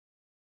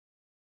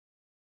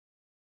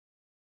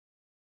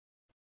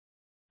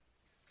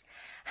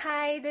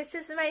Hi, this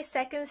is my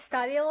second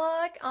study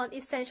log on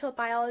Essential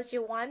Biology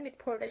 1 with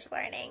Portage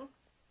Learning.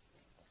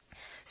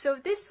 So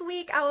this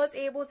week I was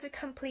able to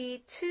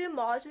complete 2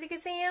 module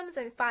exams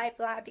and 5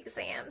 lab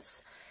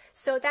exams.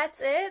 So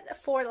that's it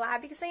for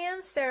lab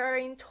exams. There are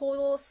in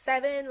total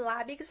 7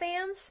 lab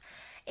exams,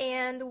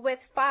 and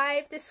with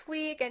 5 this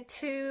week and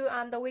 2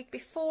 the week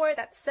before,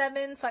 that's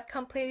 7. So I've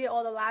completed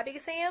all the lab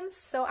exams,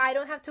 so I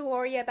don't have to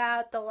worry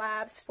about the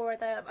labs for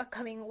the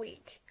upcoming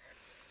week.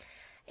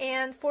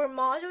 And for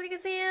module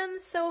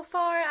exams, so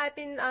far I've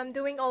been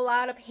doing a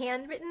lot of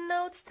handwritten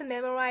notes to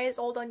memorize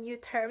all the new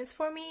terms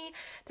for me.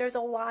 There's a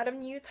lot of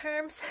new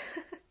terms.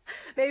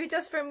 Maybe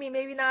just for me,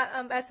 maybe not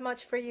as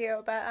much for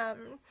you, but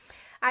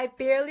I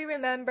barely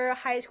remember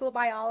high school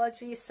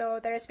biology, so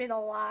there's been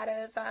a lot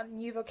of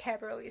new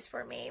vocabularies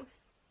for me.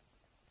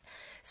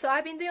 So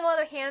I've been doing a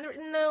lot of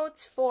handwritten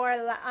notes for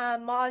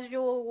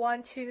module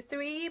 1, 2,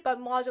 3, but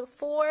module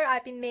 4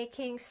 I've been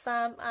making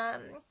some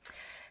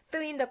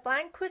filling the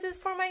blank quizzes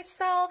for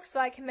myself so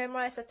I can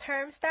memorize the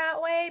terms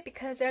that way,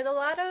 because there's a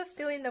lot of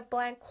filling the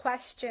blank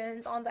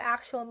questions on the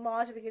actual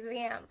module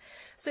exam.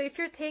 So if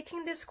you're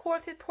taking this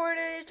course with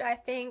Portage, I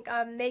think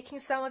making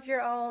some of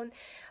your own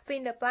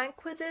filling the blank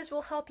quizzes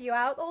will help you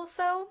out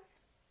also.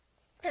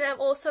 And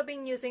I've also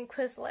been using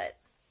Quizlet,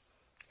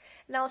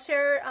 and I'll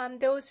share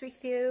those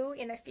with you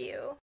in a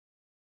few.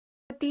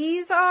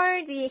 These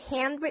are the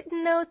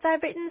handwritten notes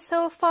I've written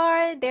so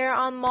far. They're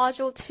on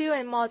Module 2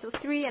 and Module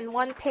 3 and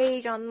 1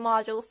 page on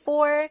Module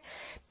 4.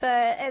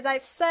 But as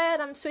I've said,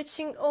 I'm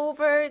switching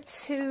over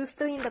to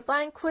filling the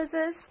blank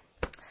quizzes.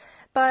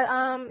 But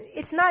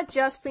it's not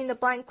just filling the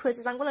blank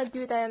quizzes. I'm going to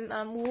do them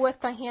with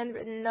the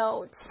handwritten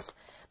notes,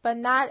 but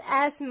not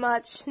as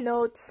much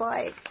notes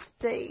like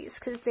these,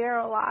 because they're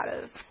a lot.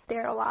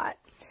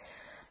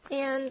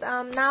 And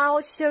now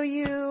I'll show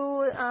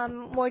you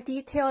more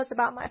details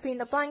about my filling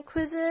the blank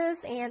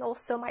quizzes and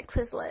also my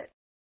Quizlet.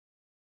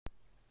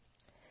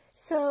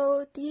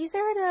 So these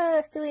are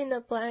the filling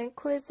the blank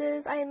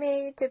quizzes I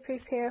made to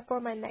prepare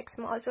for my next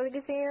module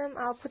exam.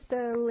 I'll put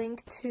the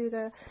link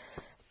to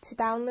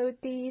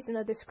download these in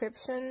the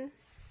description.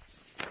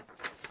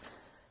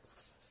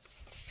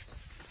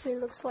 So it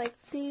looks like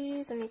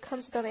these, and it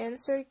comes with an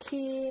answer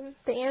key.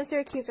 The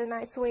answer keys are a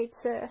nice way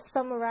to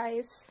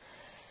summarize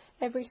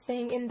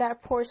everything in that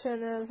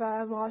portion of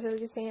module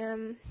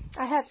exam.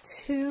 I have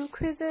 2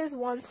 quizzes,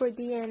 one for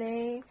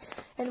DNA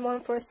and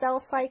one for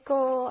cell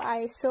cycle.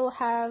 I still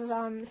have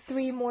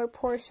 3 more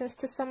portions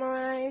to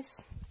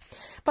summarize,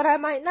 but I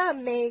might not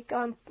make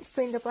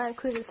filling the blank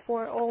quizzes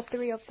for all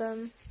 3 of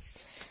them,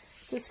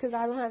 just because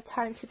I don't have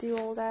time to do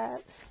all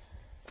that.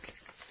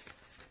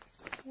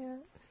 Yeah.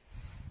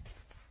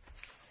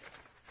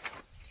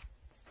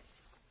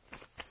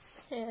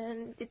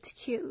 And it's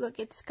cute. Look,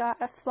 it's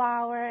got a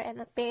flower and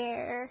a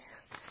bear.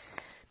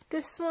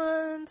 This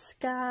one's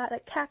got a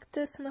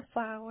cactus and a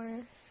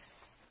flower.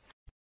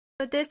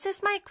 So this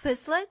is my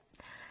Quizlet.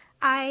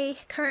 I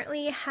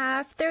currently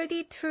have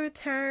 32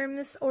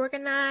 terms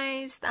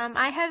organized.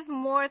 I have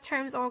more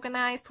terms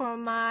organized for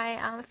my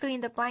filling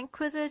the blank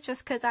quizzes,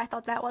 just because I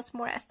thought that was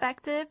more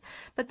effective.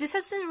 But this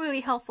has been really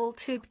helpful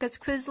too, because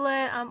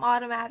Quizlet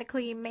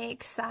automatically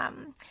makes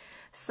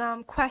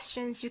some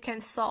questions you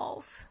can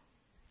solve.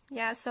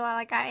 Yeah, so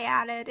I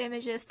added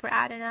images for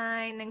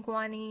adenine and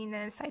guanine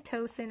and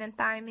cytosine and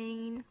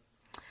thymine.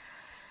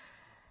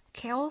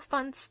 Okay, all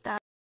fun stuff.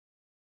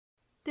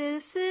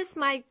 This is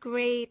my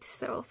grade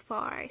so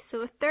far.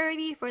 So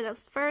 30 for the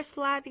first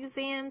lab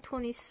exam,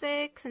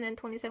 26, and then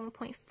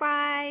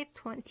 27.5,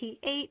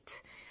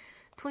 28,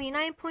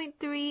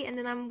 29.3, and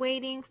then I'm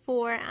waiting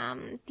for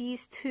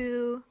these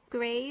 2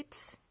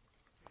 grades.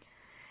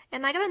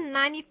 And I got a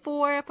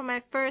 94 for my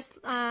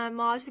first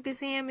module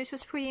exam, which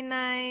was pretty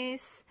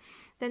nice.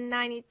 Then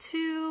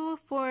 92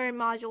 for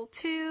module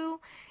 2.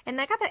 And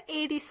I got an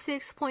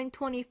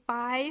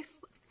 86.25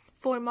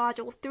 for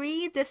module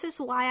 3. This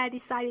is why I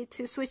decided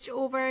to switch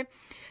over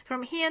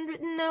from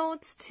handwritten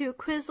notes to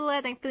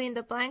Quizlet and filling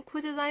the blank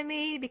quizzes I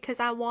made, because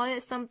I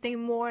wanted something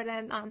more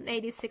than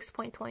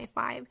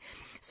 86.25.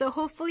 So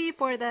hopefully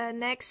for the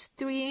next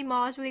 3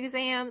 module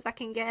exams, I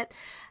can get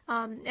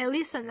at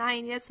least a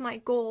 90. That's my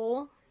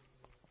goal.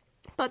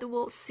 But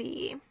we'll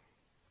see.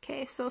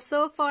 Okay, so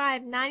far I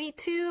have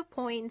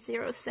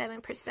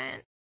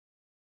 92.07%.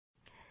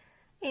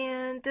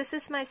 And this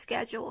is my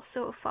schedule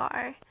so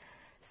far.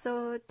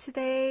 So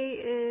today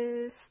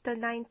is the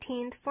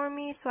 19th for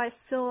me, so I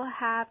still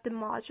have the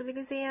module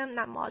exam,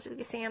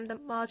 the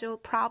module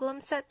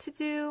problem set to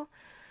do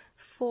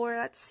for,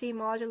 let's see,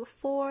 module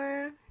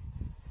 4.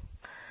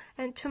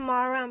 And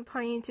tomorrow I'm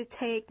planning to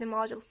take the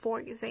module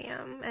 4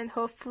 exam, and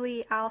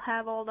hopefully I'll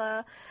have all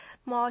the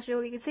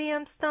module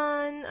exams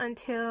done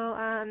until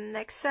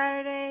next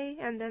Saturday,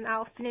 and then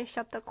I'll finish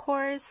up the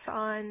course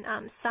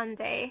on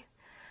Sunday.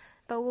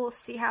 But we'll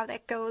see how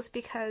that goes,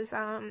 because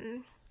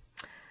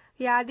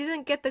yeah, I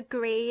didn't get the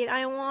grade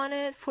I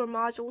wanted for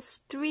modules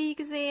 3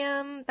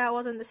 exam. That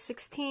was on the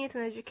 16th,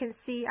 and as you can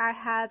see, I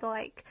had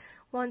like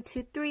 1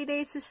 to 3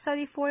 days to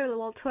study for it,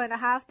 well,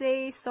 2.5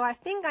 days. So I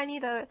think I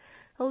need a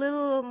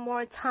little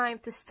more time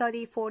to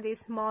study for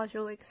these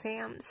module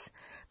exams.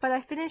 But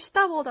I finished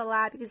double the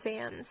lab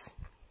exams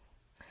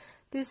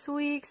this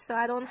week, so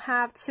I don't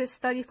have to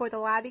study for the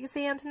lab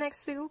exams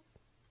next week.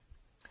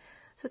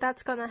 So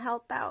that's gonna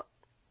help out.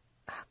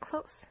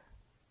 Close.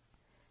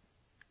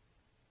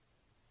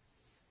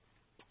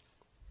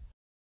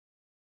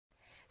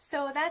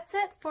 So that's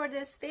it for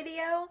this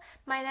video.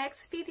 My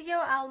next video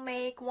I'll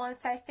make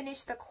once I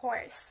finish the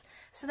course.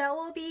 So that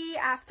will be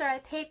after I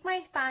take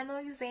my final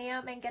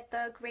exam and get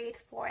the grade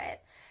for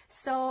it.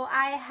 So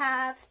I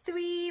have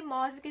 3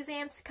 module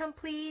exams to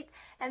complete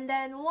and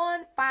then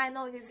 1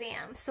 final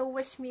exam. So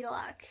wish me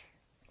luck.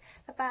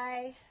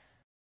 Bye-bye.